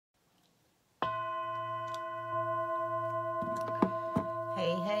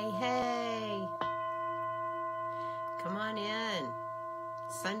Hey, hey, hey. Come on in.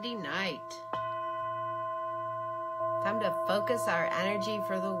 Sunday night. Time to focus our energy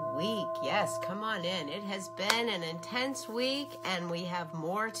for the week. Yes, come on in. It has been an intense week and we have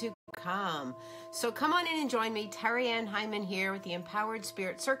more to come. So come on in and join me, Terry Ann Hyman here with the Empowered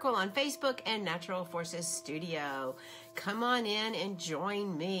Spirit Circle on Facebook and Natural Forces Studio. Come on in and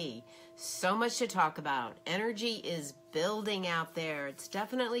join me. So much to talk about. Energy is building out there. It's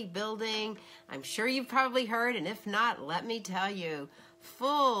definitely building. I'm sure you've probably heard, and if not, let me tell you.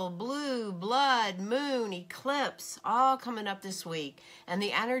 Full blue blood moon eclipse all coming up this week, and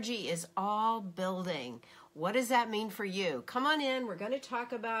the energy is all building. What does that mean for you? Come on in. We're going to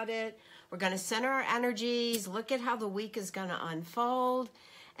talk about it. We're going to center our energies, look at how the week is going to unfold,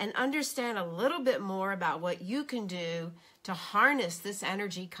 and understand a little bit more about what you can do to harness this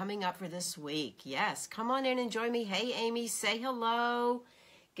energy coming up for this week. Yes, come on in and join me. Hey, Amy, say hello.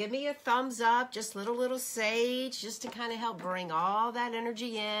 Give me a thumbs up, just little sage, just to kind of help bring all that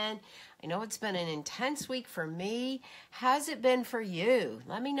energy in. I know it's been an intense week for me. How's it been for you?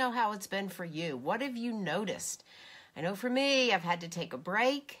 Let me know how it's been for you. What have you noticed? I know for me, I've had to take a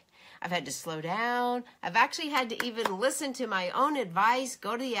break. I've had to slow down. I've actually had to even listen to my own advice,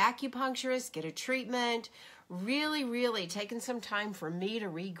 go to the acupuncturist, get a treatment. Really taking some time for me to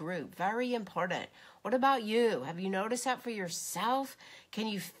regroup. Very important. What about you? Have you noticed that for yourself? Can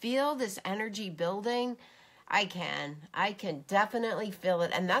you feel this energy building? I can definitely feel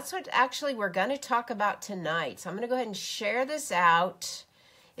it. And that's what actually we're going to talk about tonight. So I'm going to go ahead and share this out.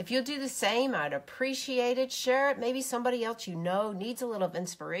 If you'll do the same, I'd appreciate it. Share it. Maybe somebody else you know needs a little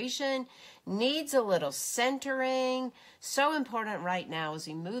inspiration, needs a little centering. So important right now as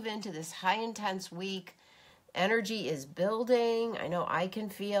we move into this high intense week. Energy is building. I know I can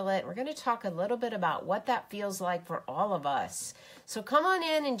feel it. We're going to talk a little bit about what that feels like for all of us. So come on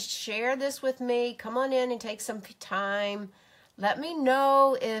in and share this with me. Come on in and take some time. Let me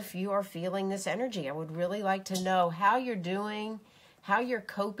know if you are feeling this energy. I would really like to know how you're doing, how you're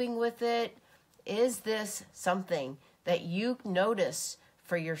coping with it. Is this something that you notice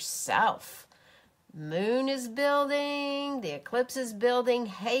for yourself? Moon is building, the eclipse is building.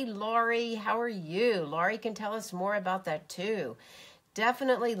 Hey, Lori, how are you? Lori can tell us more about that too.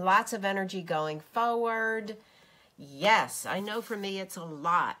 Definitely lots of energy going forward. Yes, I know for me it's a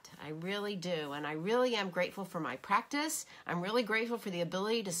lot. I really do. And I really am grateful for my practice. I'm really grateful for the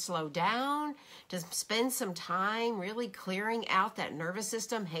ability to slow down, to spend some time really clearing out that nervous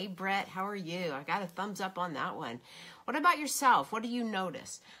system. Hey, Brett, how are you? I got a thumbs up on that one. What about yourself? What do you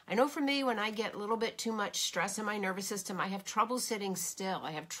notice? I know for me, when I get a little bit too much stress in my nervous system, I have trouble sitting still.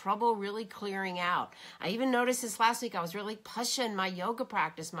 I have trouble really clearing out. I even noticed this last week, I was really pushing my yoga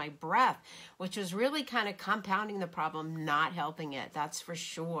practice, my breath, which was really kind of compounding the problem, not helping it. That's for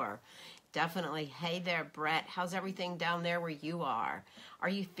sure. Definitely. Hey there, Brett. How's everything down there where you are? Are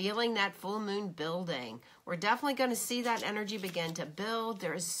you feeling that full moon building? We're definitely going to see that energy begin to build.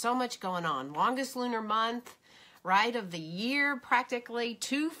 There is so much going on. Longest lunar month, right, of the year, practically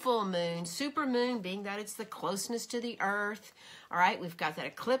 2 full moons, super moon being that it's the closeness to the earth. All right, we've got that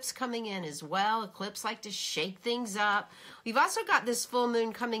eclipse coming in as well. Eclipse like to shake things up. We've also got this full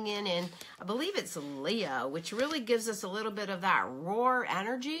moon coming in, I believe it's Leo, which really gives us a little bit of that roar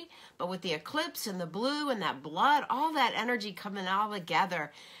energy. But with the eclipse and the blue and that blood, all that energy coming all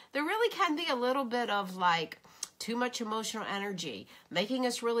together, there really can be a little bit of like too much emotional energy, making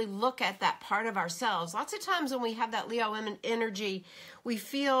us really look at that part of ourselves. Lots of times when we have that Leo energy, we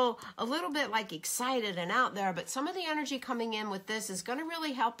feel a little bit like excited and out there, but some of the energy coming in with this is going to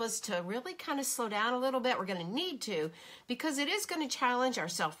really help us to really kind of slow down a little bit. We're going to need to, because it is going to challenge our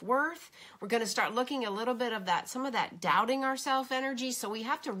self-worth. We're going to start looking a little bit of that, some of that doubting ourself energy. So we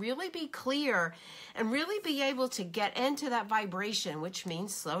have to really be clear and really be able to get into that vibration, which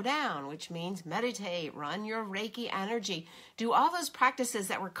means slow down, which means meditate, run your Reiki energy, do all those practices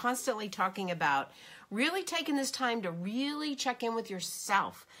that we're constantly talking about. Really taking this time to really check in with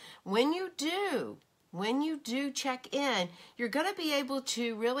yourself. When you do check in, you're going to be able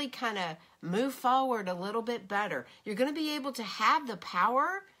to really kind of move forward a little bit better. You're going to be able to have the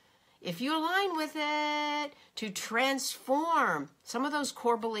power, if you align with it, to transform some of those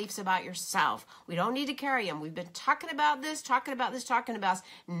core beliefs about yourself. We don't need to carry them. We've been talking about this.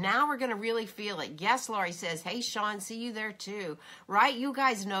 Now we're going to really feel it. Yes, Laurie says, hey, Sean, see you there too. Right? You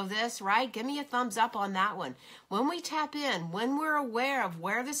guys know this, right? Give me a thumbs up on that one. When we tap in, when we're aware of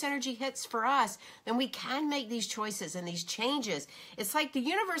where this energy hits for us, then we can make these choices and these changes. It's like the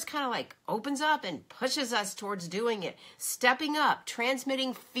universe kind of like opens up and pushes us towards doing it, stepping up,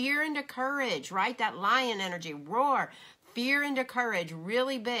 transmitting fear into courage, right? That lion energy, roar, fear into courage,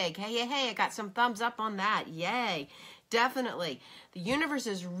 really big. Hey, I got some thumbs up on that. Yay. Definitely. The universe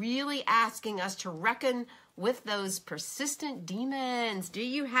is really asking us to reckon with those persistent demons. Do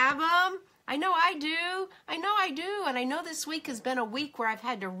you have them? I know I do. And I know this week has been a week where I've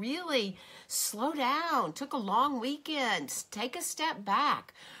had to really slow down. Took a long weekend. Take a step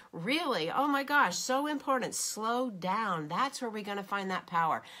back. Really, oh my gosh, so important. Slow down. That's where we're going to find that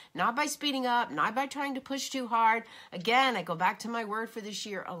power. Not by speeding up, not by trying to push too hard. Again, I go back to my word for this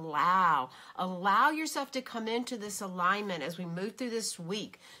year, allow. Allow yourself to come into this alignment as we move through this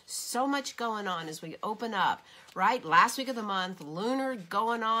week. So much going on as we open up, right? Last week of the month, lunar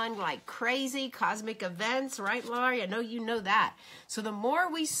going on like crazy, cosmic events, right, Laurie? I know you know that. So the more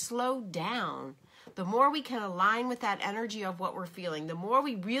we slow down, the more we can align with that energy of what we're feeling, the more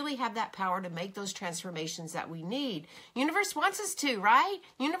we really have that power to make those transformations that we need. Universe wants us to, right?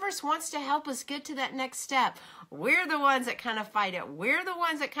 Universe wants to help us get to that next step. We're the ones that kind of fight it. We're the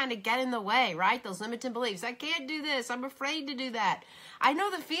ones that kind of get in the way, right? Those limiting beliefs. I can't do this. I'm afraid to do that. I know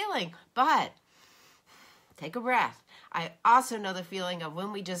the feeling, but take a breath. I also know the feeling of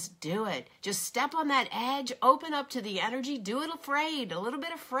when we just do it. Just step on that edge, open up to the energy, do it afraid, a little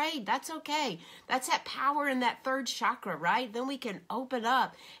bit afraid. That's okay. That's that power in that third chakra, right? Then we can open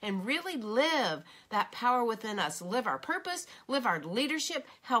up and really live that power within us. Live our purpose, live our leadership,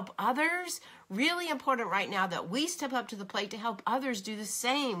 help others. Really important right now that we step up to the plate to help others do the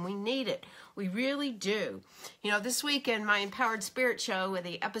same. We need it. We really do. You know, this week in my Empowered Spirit show, where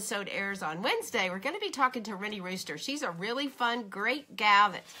the episode airs on Wednesday, we're going to be talking to Rennie Rooster. She's a really fun, great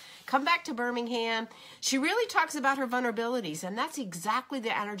gal that's come back to Birmingham. She really talks about her vulnerabilities, and that's exactly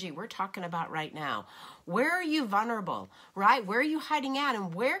the energy we're talking about right now. Where are you vulnerable, right? Where are you hiding out?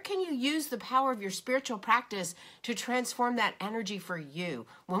 And where can you use the power of your spiritual practice to transform that energy for you?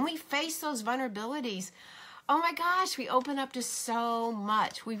 When we face those vulnerabilities, oh my gosh, we open up to so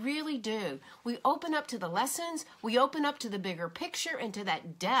much. We really do. We open up to the lessons. We open up to the bigger picture and to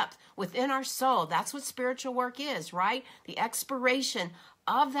that depth within our soul. That's what spiritual work is, right? The exploration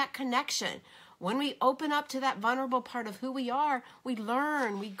of that connection. When we open up to that vulnerable part of who we are, we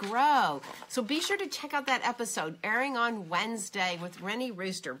learn, we grow. So be sure to check out that episode airing on Wednesday with Rennie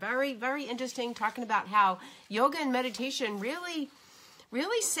Rooster. Very, very interesting, talking about how yoga and meditation really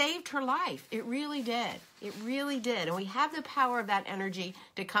saved her life. It really did. It really did. And we have the power of that energy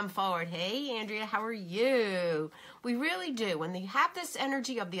to come forward. Hey, Andrea, how are you? We really do. When they have this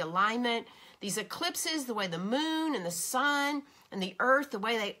energy of the alignment, these eclipses, the way the moon and the sun and the earth, the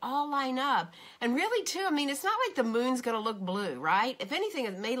way they all line up. And really, too, I mean, it's not like the moon's going to look blue, right? If anything,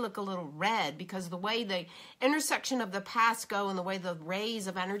 it may look a little red because the way the intersection of the paths go and the way the rays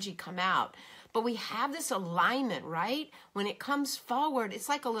of energy come out. But we have this alignment, right? When it comes forward, it's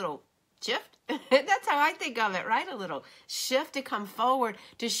like a little shift. That's how I think of it, right? A little shift to come forward,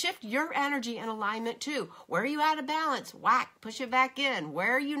 to shift your energy and alignment too. Where are you out of balance? Whack, push it back in.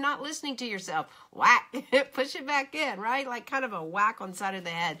 Where are you not listening to yourself? Whack, push it back in, right? Like kind of a whack on the side of the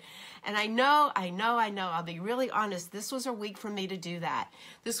head. And I know, I'll be really honest. This was a week for me to do that.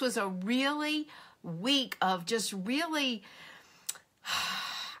 This was a really week of just really,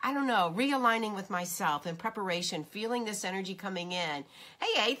 I don't know, realigning with myself in preparation, feeling this energy coming in.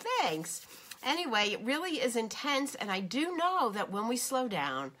 Hey, thanks. Anyway, it really is intense, and I do know that when we slow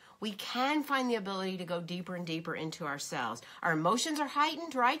down, we can find the ability to go deeper and deeper into ourselves. Our emotions are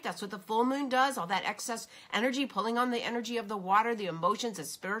heightened, right? That's what the full moon does, all that excess energy, pulling on the energy of the water, the emotions, the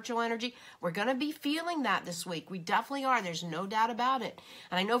spiritual energy. We're going to be feeling that this week. We definitely are. There's no doubt about it.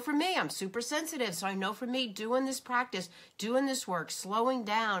 And I know for me, I'm super sensitive, so I know for me, doing this practice, doing this work, slowing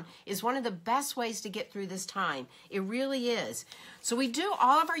down is one of the best ways to get through this time. It really is. So we do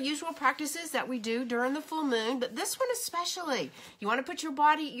all of our usual practices that we do during the full moon, but this one especially. You want to put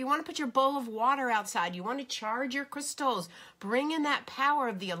your bowl of water outside. You want to charge your crystals. Bring in that power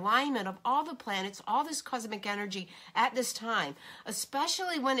of the alignment of all the planets, all this cosmic energy at this time,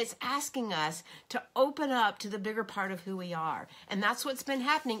 especially when it's asking us to open up to the bigger part of who we are. And that's what's been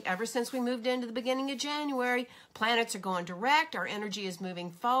happening ever since we moved into the beginning of January. Planets are going direct. Our energy is moving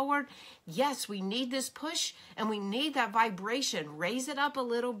forward. Yes, we need this push and we need that vibration. Raise it up a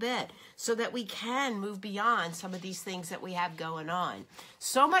little bit so that we can move beyond some of these things that we have going on.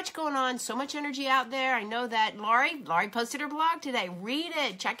 So much going on, so much energy out there. I know that Laurie posted her blog today. Read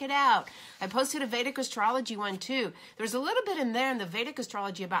it, check it out. I posted a Vedic astrology one too. There's a little bit in there in the Vedic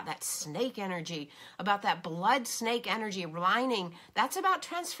astrology about that snake energy, about that blood snake energy lining. That's about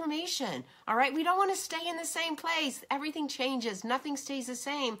transformation. All right, we don't want to stay in the same place. Everything changes. Nothing stays the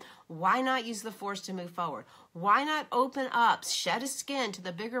same. Why not use the force to move forward? Why not open up, shed a skin to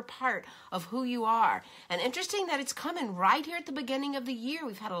the bigger part of who you are? And interesting that it's coming right here at the beginning of the year.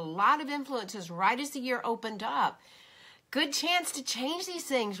 We've had a lot of influences right as the year opened up. Good chance to change these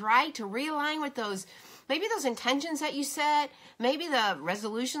things, right? To realign with those, maybe those intentions that you set, maybe the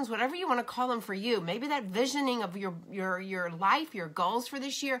resolutions, whatever you want to call them for you. Maybe that visioning of your life, your goals for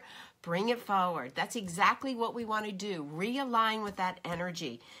this year. Bring it forward. That's exactly what we want to do. Realign with that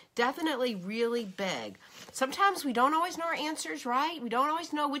energy. Definitely really big. Sometimes we don't always know our answers, right? We don't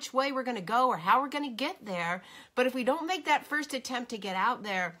always know which way we're going to go or how we're going to get there. But if we don't make that first attempt to get out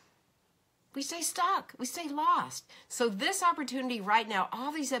there, we stay stuck. We stay lost. So this opportunity right now,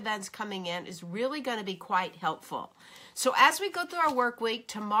 all these events coming in, is really going to be quite helpful. So as we go through our work week,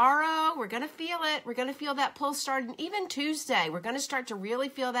 tomorrow, we're going to feel it. We're going to feel that pull start. And even Tuesday, we're going to start to really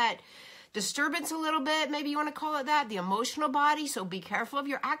feel that disturbance a little bit. Maybe you want to call it that, the emotional body. So be careful of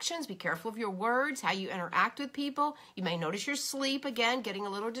your actions. Be careful of your words, how you interact with people. You may notice your sleep, again, getting a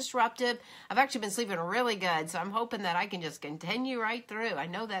little disruptive. I've actually been sleeping really good, so I'm hoping that I can just continue right through. I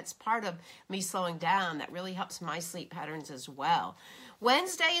know that's part of me slowing down. That really helps my sleep patterns as well.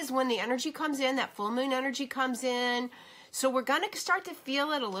 Wednesday is when the energy comes in, that full moon energy comes in. So we're going to start to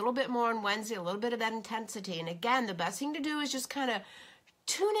feel it a little bit more on Wednesday, a little bit of that intensity. And again, the best thing to do is just kind of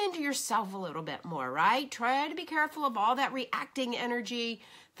tune into yourself a little bit more, right? Try to be careful of all that reacting energy.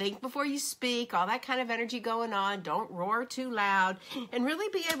 Think before you speak, all that kind of energy going on. Don't roar too loud, and really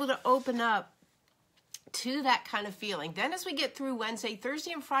be able to open up to that kind of feeling. Then as we get through Wednesday,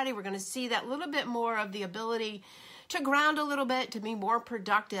 Thursday, and Friday, we're going to see that little bit more of the ability to ground a little bit, to be more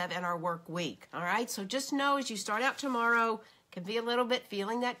productive in our work week. All right. So just know as you start out tomorrow, can be a little bit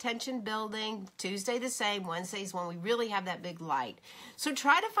feeling that tension building. Tuesday the same. Wednesday's when we really have that big light. So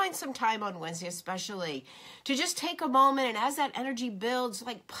try to find some time on Wednesday especially to just take a moment, and as that energy builds,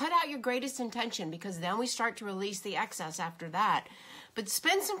 like put out your greatest intention, because then we start to release the excess after that. But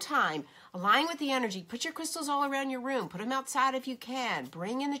spend some time, align with the energy. Put your crystals all around your room. Put them outside if you can.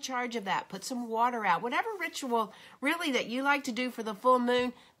 Bring in the charge of that. Put some water out. Whatever ritual really that you like to do for the full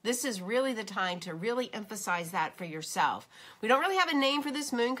moon, this is really the time to really emphasize that for yourself. We don't really have a name for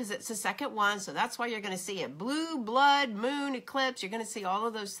this moon because it's the second one, so that's why you're going to see it. Blue, blood, moon, eclipse. You're going to see all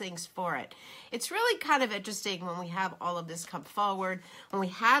of those things for it. It's really kind of interesting when we have all of this come forward, when we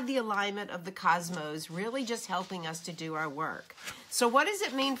have the alignment of the cosmos really just helping us to do our work. So what does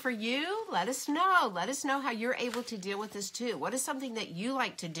it mean for you? Let us know. Let us know how you're able to deal with this too. What is something that you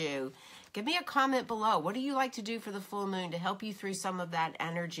like to do? Give me a comment below. What do you like to do for the full moon to help you through some of that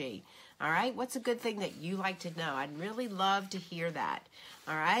energy? All right. What's a good thing that you like to know? I'd really love to hear that.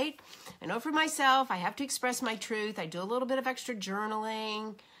 All right. I know for myself, I have to express my truth. I do a little bit of extra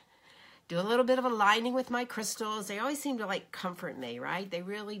journaling, do a little bit of aligning with my crystals. They always seem to like comfort me, right? They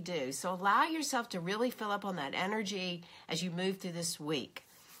really do. So allow yourself to really fill up on that energy as you move through this week.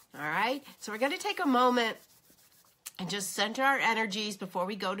 All right. So we're going to take a moment and just center our energies before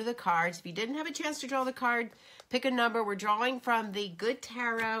we go to the cards. If you didn't have a chance to draw the card, pick a number. We're drawing from the Good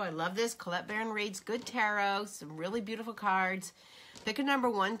Tarot. I love this. Colette Baron reads Good Tarot. Some really beautiful cards. Pick a number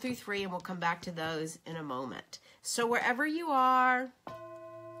 1 through 3, and we'll come back to those in a moment. So wherever you are,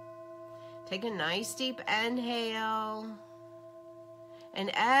 take a nice deep inhale and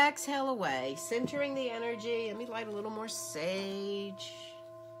exhale away, centering the energy. Let me light a little more sage.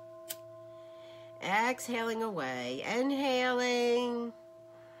 Exhaling away, inhaling,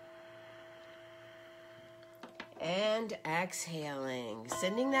 and exhaling,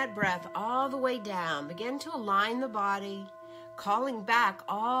 sending that breath all the way down. Begin to align the body, calling back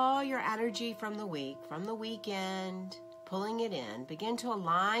all your energy from the week, from the weekend, pulling it in. Begin to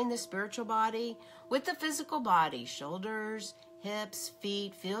align the spiritual body with the physical body, shoulders, hips,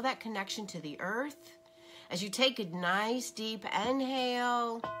 feet. Feel that connection to the earth. As you take a nice deep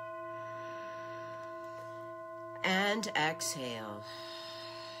inhale, and exhale.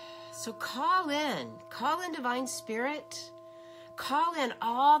 So call in divine spirit, call in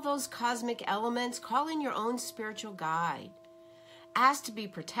all those cosmic elements, call in your own spiritual guide. Ask to be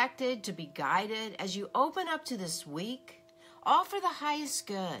protected, to be guided as you open up to this week, all for the highest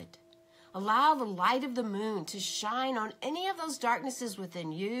good. Allow the light of the moon to shine on any of those darknesses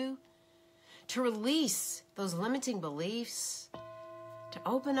within you, to release those limiting beliefs, to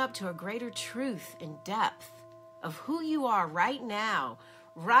open up to a greater truth and depth of who you are right now,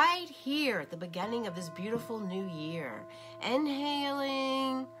 right here at the beginning of this beautiful new year.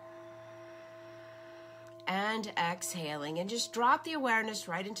 Inhaling and exhaling, and just drop the awareness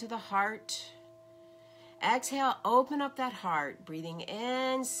right into the heart. Exhale, open up that heart, breathing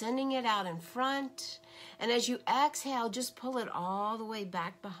in, sending it out in front. And as you exhale, just pull it all the way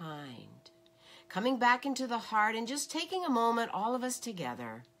back behind. Coming back into the heart and just taking a moment, all of us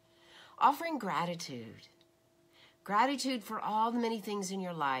together, offering gratitude. Gratitude for all the many things in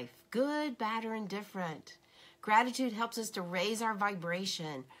your life, good, bad, or indifferent. Gratitude helps us to raise our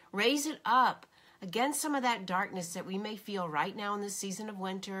vibration, raise it up against some of that darkness that we may feel right now in this season of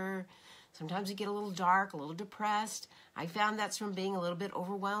winter. Sometimes we get a little dark, a little depressed. I found that's from being a little bit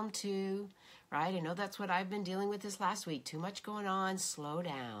overwhelmed too, right? I know that's what I've been dealing with this last week. Too much going on. Slow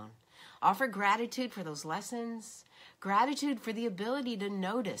down. Offer gratitude for those lessons. Gratitude for the ability to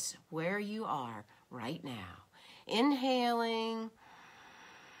notice where you are right now. Inhaling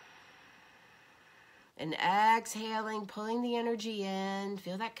and exhaling, pulling the energy in.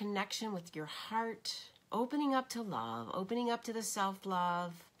 Feel that connection with your heart, opening up to love, opening up to the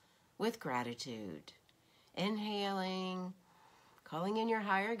self-love with gratitude. Inhaling, calling in your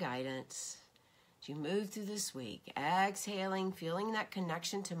higher guidance as you move through this week. Exhaling, feeling that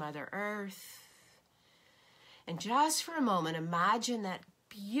connection to Mother Earth. And just for a moment, imagine that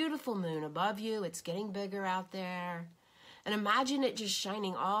beautiful moon above you. It's getting bigger out there. And imagine it just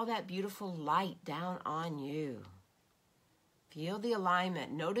shining all that beautiful light down on you. Feel the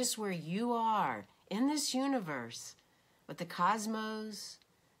alignment. Notice where you are in this universe with the cosmos,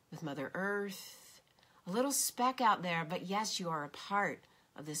 with Mother Earth. A little speck out there, but yes, you are a part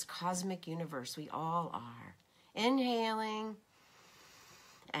of this cosmic universe. We all are. Inhaling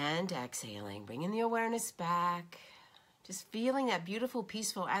and exhaling. Bringing the awareness back. Just feeling that beautiful,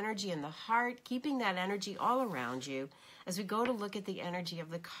 peaceful energy in the heart, keeping that energy all around you as we go to look at the energy of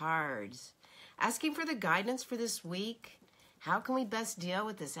the cards. Asking for the guidance for this week. How can we best deal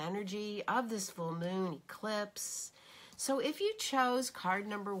with this energy of this full moon eclipse? So if you chose card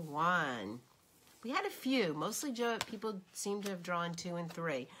number 1, we had a few. Mostly people seem to have drawn 2 and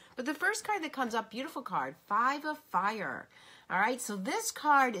 3. But the first card that comes up, beautiful card, 5 of Fire. All right, so this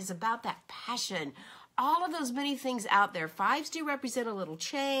card is about that passion. All of those many things out there. 5s do represent a little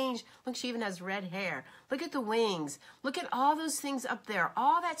change. Look, she even has red hair. Look at the wings. Look at all those things up there.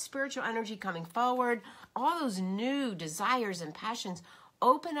 All that spiritual energy coming forward. All those new desires and passions.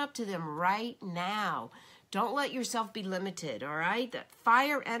 Open up to them right now. Don't let yourself be limited, all right? That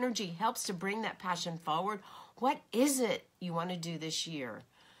fire energy helps to bring that passion forward. What is it you want to do this year?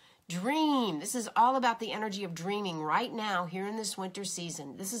 Dream. This is all about the energy of dreaming right now here in this winter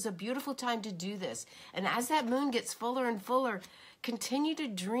season. This is a beautiful time to do this. And as that moon gets fuller and fuller, continue to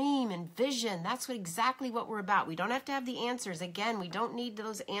dream and vision. That's exactly what we're about. We don't have to have the answers. Again, we don't need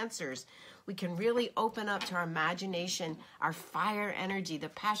those answers. We can really open up to our imagination, our fire energy, the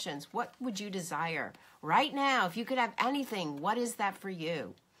passions. What would you desire right now? If you could have anything, what is that for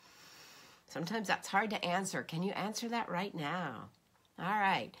you? Sometimes that's hard to answer. Can you answer that right now? All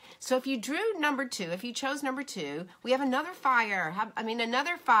right. So if you drew number 2, if you chose number 2, we have another fire.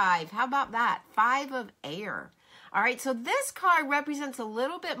 Another 5. How about that? 5 of Air. All right. So this card represents a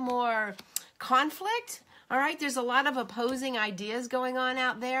little bit more conflict. All right. There's a lot of opposing ideas going on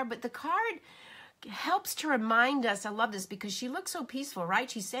out there, but the card helps to remind us. I love this because she looks so peaceful,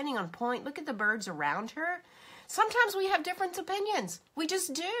 right? She's standing on point. Look at the birds around her. Sometimes we have different opinions. We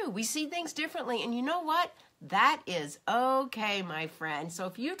just do. We see things differently. And you know what? That is okay, my friend. So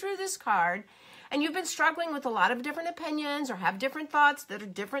if you drew this card and you've been struggling with a lot of different opinions or have different thoughts that are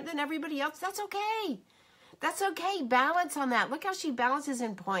different than everybody else, that's okay. That's okay. Balance on that. Look how she balances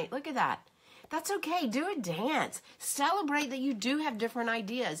in point. Look at that. That's okay. Do a dance. Celebrate that you do have different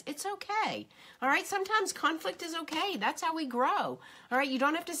ideas. It's okay. All right. Sometimes conflict is okay. That's how we grow. All right. You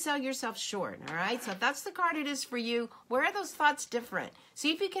don't have to sell yourself short. All right. So if that's the card it is for you, where are those thoughts different?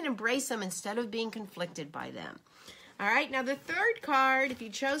 See if you can embrace them instead of being conflicted by them. All right. Now the third card, if you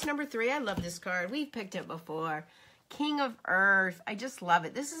chose number 3, I love this card. We've picked it before. King of Earth. I just love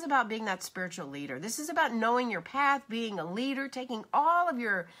it. This is about being that spiritual leader. This is about knowing your path, being a leader, taking all of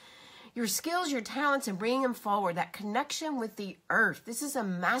your skills, your talents, and bringing them forward. That connection with the earth. This is a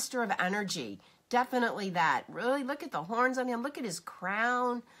master of energy. Definitely that. Really, look at the horns on him. Look at his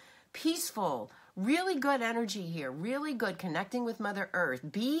crown. Peaceful. Really good energy here. Really good connecting with Mother Earth.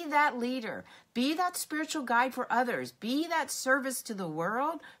 Be that leader. Be that spiritual guide for others. Be that service to the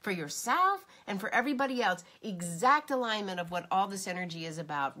world, for yourself, and for everybody else. Exact alignment of what all this energy is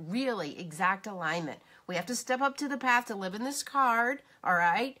about. Really exact alignment. We have to step up to the path to live in this card. All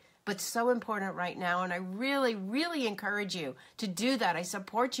right? But so important right now, and I really, really encourage you to do that. I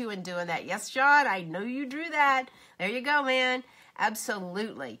support you in doing that. Yes, Sean, I know you drew that. There you go, man.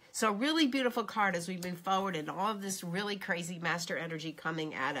 Absolutely. So a really beautiful card as we move forward in all of this really crazy master energy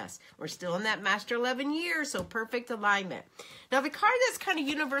coming at us. We're still in that master 11 years, so perfect alignment. Now the card that's kind of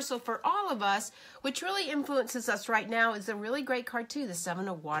universal for all of us, which really influences us right now, is a really great card too, the Seven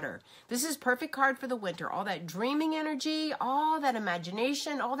of Water. This is perfect card for the winter. All that dreaming energy, all that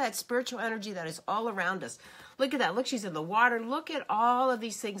imagination, all that spiritual energy that is all around us. Look at that. Look, she's in the water. Look at all of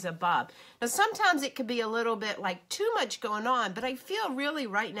these things above. Now, sometimes it could be a little bit like too much going on, but I feel really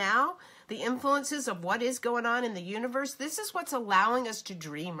right now, the influences of what is going on in the universe, this is what's allowing us to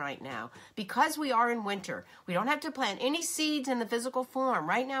dream right now. Because we are in winter, we don't have to plant any seeds in the physical form.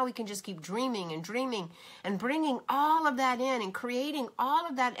 Right now, we can just keep dreaming and bringing all of that in and creating all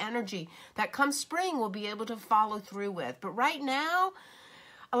of that energy that come spring we'll be able to follow through with. But right now,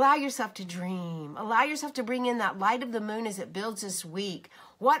 allow yourself to dream. Allow yourself to bring in that light of the moon as it builds this week.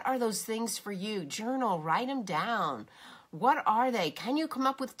 What are those things for you? Journal, write them down. What are they? Can you come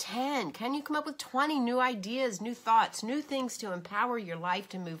up with 10? Can you come up with 20 new ideas, new thoughts, new things to empower your life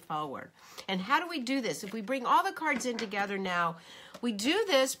to move forward? And how do we do this? If we bring all the cards in together now, we do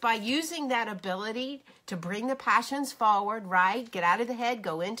this by using that ability to bring the passions forward, right? Get out of the head,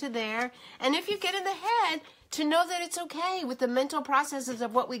 go into there. And if you get in the head, to know that it's okay with the mental processes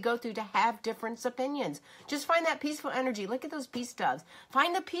of what we go through to have different opinions. Just find that peaceful energy. Look at those peace doves.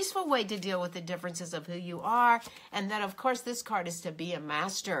 Find the peaceful way to deal with the differences of who you are. And then, of course, this card is to be a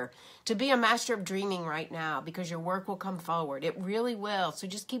master of dreaming right now, because your work will come forward. It really will. So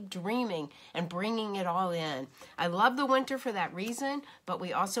just keep dreaming and bringing it all in. I love the winter for that reason, but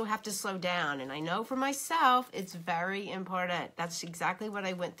we also have to slow down. And I know for myself, it's very important. That's exactly what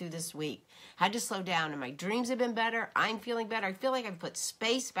I went through this week. Had to slow down, and my dreams have been better. I'm feeling better. I feel like I've put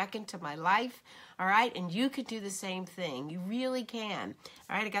space back into my life. All right, and you could do the same thing. You really can.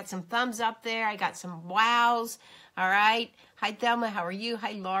 All right, I got some thumbs up there. I got some wows. All right. Hi, Thelma. How are you?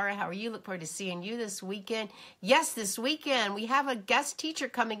 Hi, Laura. How are you? Look forward to seeing you this weekend. Yes, this weekend we have a guest teacher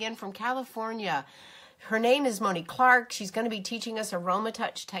coming in from California. Her name is Monique Clark. She's going to be teaching us aroma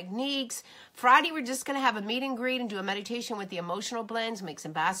touch techniques. Friday, we're just going to have a meet and greet and do a meditation with the emotional blends, make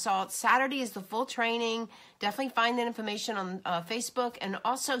some bath salts. Saturday is the full training. Definitely find that information on Facebook. And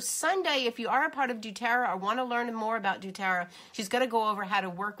also Sunday, if you are a part of doTERRA or want to learn more about doTERRA, she's going to go over how to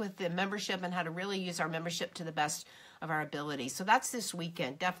work with the membership and how to really use our membership to the best of our ability. So that's this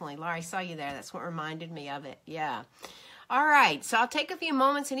weekend. Definitely. Laura, I saw you there. That's what reminded me of it. Yeah. All right, so I'll take a few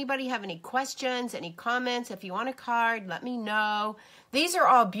moments. Anybody have any questions, any comments? If you want a card, let me know. These are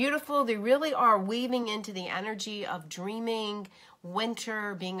all beautiful. They really are weaving into the energy of dreaming,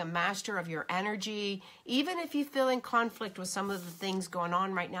 winter, being a master of your energy. Even if you feel in conflict with some of the things going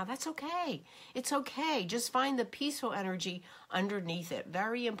on right now, that's okay. It's okay. Just find the peaceful energy underneath it.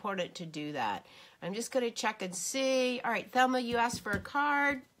 Very important to do that. I'm just going to check and see. All right, Thelma, you asked for a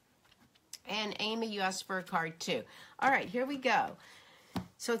card. And Amy, you asked for a card too. All right, here we go.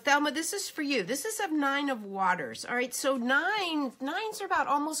 So Thelma, this is for you. This is of 9 of Waters. All right, so nines are about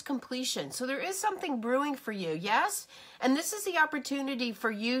almost completion. So there is something brewing for you, yes? And this is the opportunity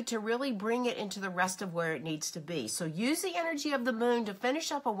for you to really bring it into the rest of where it needs to be. So use the energy of the moon to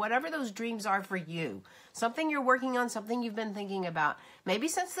finish up on whatever those dreams are for you. Something you're working on, something you've been thinking about, maybe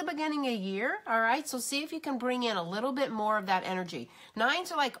since the beginning of the year, all right? So see if you can bring in a little bit more of that energy.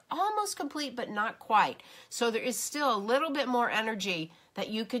 9s are like almost complete, but not quite. So there is still a little bit more energy that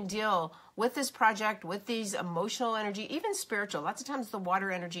you can deal with this project, with these emotional energy, even spiritual. Lots of times the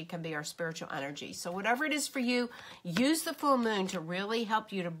water energy can be our spiritual energy. So whatever it is for you, use the full moon to really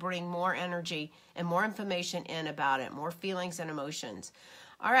help you to bring more energy and more information in about it, more feelings and emotions.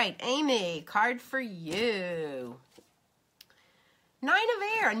 All right, Amy, card for you. 9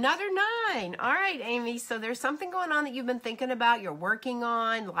 of Air, another 9. All right, Amy, so there's something going on that you've been thinking about, you're working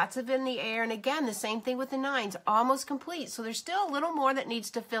on, lots of in the air. And again, the same thing with the 9s, almost complete. So there's still a little more that needs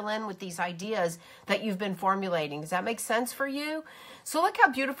to fill in with these ideas that you've been formulating. Does that make sense for you? So look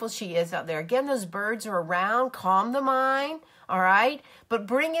how beautiful she is out there. Again, those birds are around, calm the mind, all right? But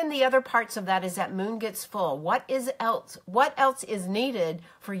bring in the other parts of that as that moon gets full. What else is needed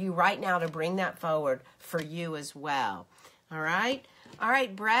for you right now to bring that forward for you as well? All right. All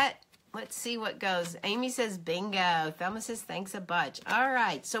right, Brett, let's see what goes. Amy says bingo. Thelma says thanks a bunch. All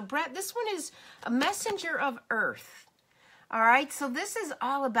right. So, Brett, this one is a messenger of Earth. All right. So this is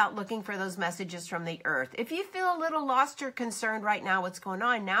all about looking for those messages from the Earth. If you feel a little lost or concerned right now what's going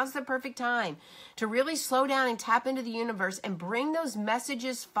on, now's the perfect time to really slow down and tap into the universe and bring those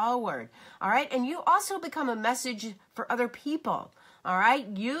messages forward. All right. And you also become a message for other people. All right,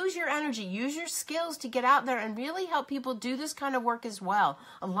 use your energy, use your skills to get out there and really help people do this kind of work as well.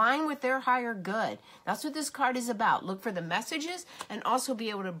 Align with their higher good. That's what this card is about. Look for the messages and also be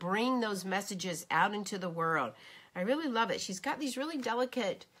able to bring those messages out into the world. I really love it. She's got these really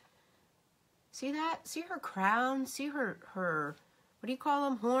delicate, see that? See her crown? See her, what do you call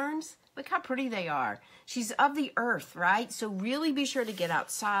them, horns? Look how pretty they are. She's of the earth, right? So really be sure to get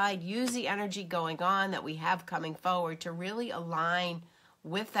outside, use the energy going on that we have coming forward to really align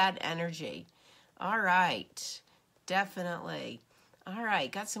with that energy. All right, definitely. All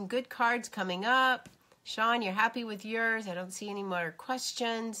right, got some good cards coming up. Sean, you're happy with yours? I don't see any more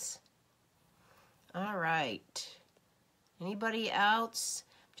questions. All right. Anybody else?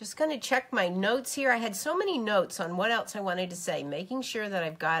 Just going to check my notes here. I had so many notes on what else I wanted to say, making sure that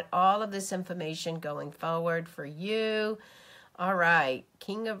I've got all of this information going forward for you. All right.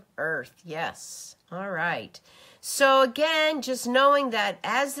 King of Earth. Yes. All right. So again, just knowing that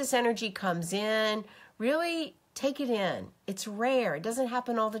as this energy comes in, really take it in. It's rare. It doesn't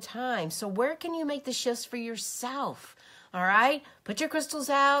happen all the time. So where can you make the shifts for yourself? All right, put your crystals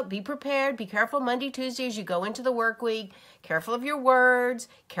out, be prepared, be careful Monday, Tuesday as you go into the work week, careful of your words,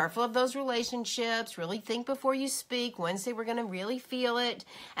 careful of those relationships, really think before you speak. Wednesday, we're going to really feel it.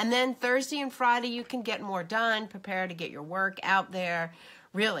 And then Thursday and Friday, you can get more done, prepare to get your work out there.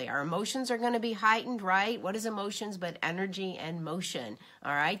 Really, our emotions are going to be heightened, right? What is emotions but energy and motion?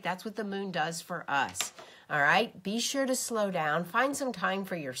 All right, that's what the moon does for us. All right, be sure to slow down, find some time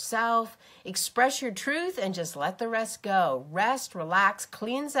for yourself, express your truth, and just let the rest go. Rest, relax,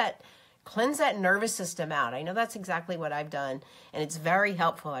 cleanse that nervous system out. I know that's exactly what I've done, and it's very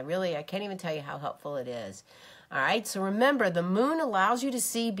helpful. I can't even tell you how helpful it is. All right, so remember, the moon allows you to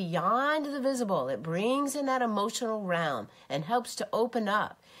see beyond the visible. It brings in that emotional realm and helps to open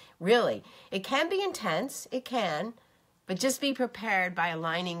up. Really, it can be intense, it can, but just be prepared by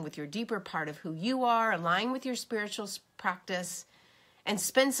aligning with your deeper part of who you are, align with your spiritual practice, and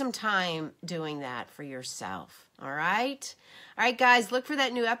spend some time doing that for yourself. All right? All right, guys, look for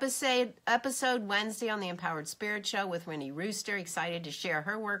that new episode Wednesday on the Empowered Spirit Show with Winnie Rooster. Excited to share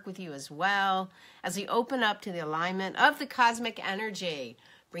her work with you as well as we open up to the alignment of the cosmic energy,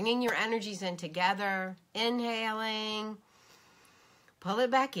 bringing your energies in together, inhaling, pull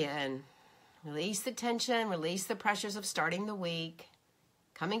it back in. Release the tension, release the pressures of starting the week,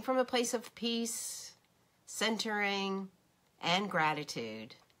 coming from a place of peace, centering, and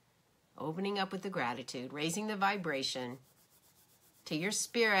gratitude. Opening up with the gratitude, raising the vibration to your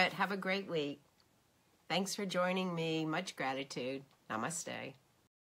spirit. Have a great week. Thanks for joining me. Much gratitude. Namaste.